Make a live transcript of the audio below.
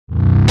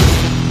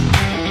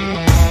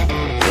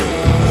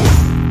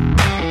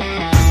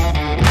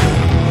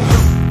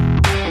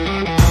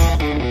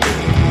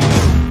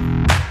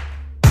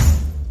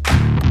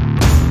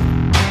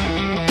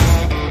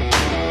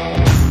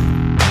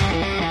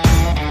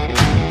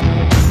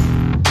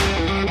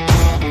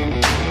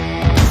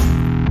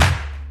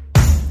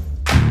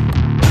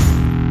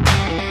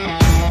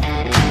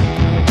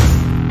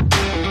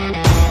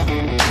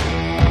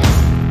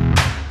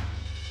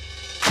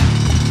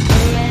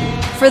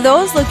For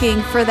those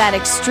looking for that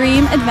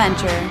extreme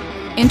adventure,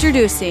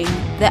 introducing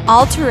the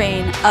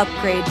All-Terrain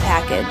Upgrade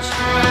Package.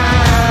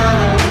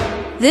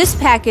 This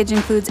package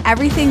includes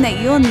everything that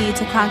you'll need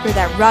to conquer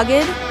that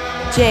rugged,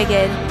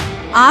 jagged,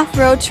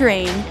 off-road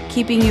terrain,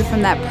 keeping you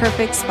from that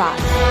perfect spot.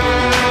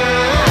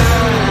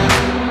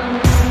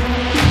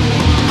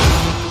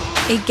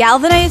 A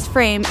galvanized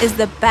frame is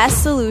the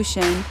best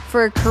solution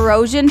for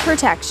corrosion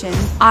protection,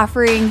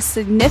 offering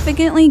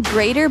significantly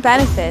greater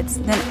benefits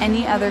than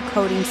any other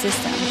coating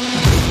system.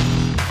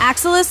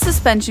 Axle-less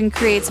suspension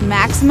creates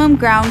maximum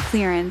ground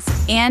clearance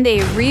and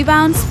a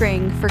rebound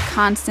spring for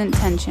constant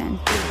tension.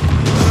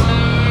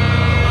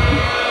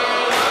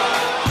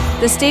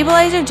 The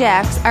stabilizer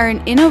jacks are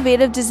an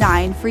innovative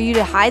design for you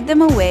to hide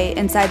them away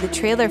inside the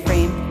trailer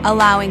frame,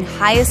 allowing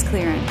highest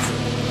clearance.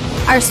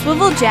 Our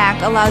swivel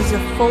jack allows you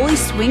to fully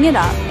swing it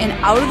up and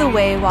out of the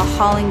way while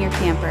hauling your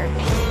camper.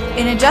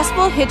 An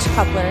adjustable hitch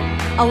coupler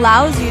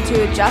allows you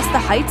to adjust the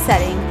height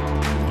setting,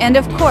 and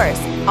of course,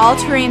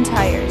 all-terrain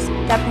tires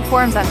that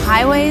performs on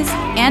highways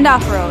and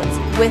off-roads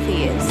with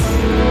ease.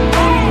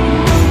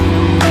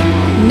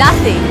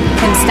 Nothing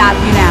can stop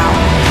you now.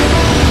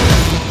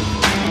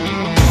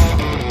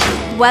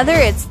 Whether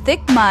it's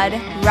thick mud,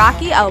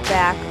 rocky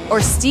outback,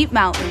 or steep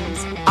mountains,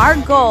 our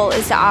goal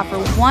is to offer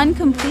one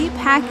complete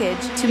package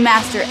to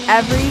master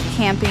every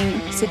camping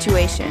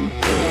situation.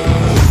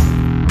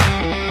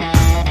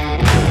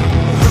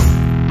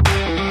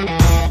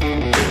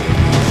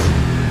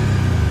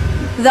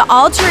 The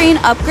All-Terrain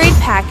Upgrade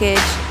Package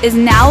is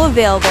now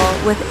available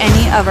with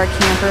any of our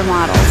camper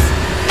models.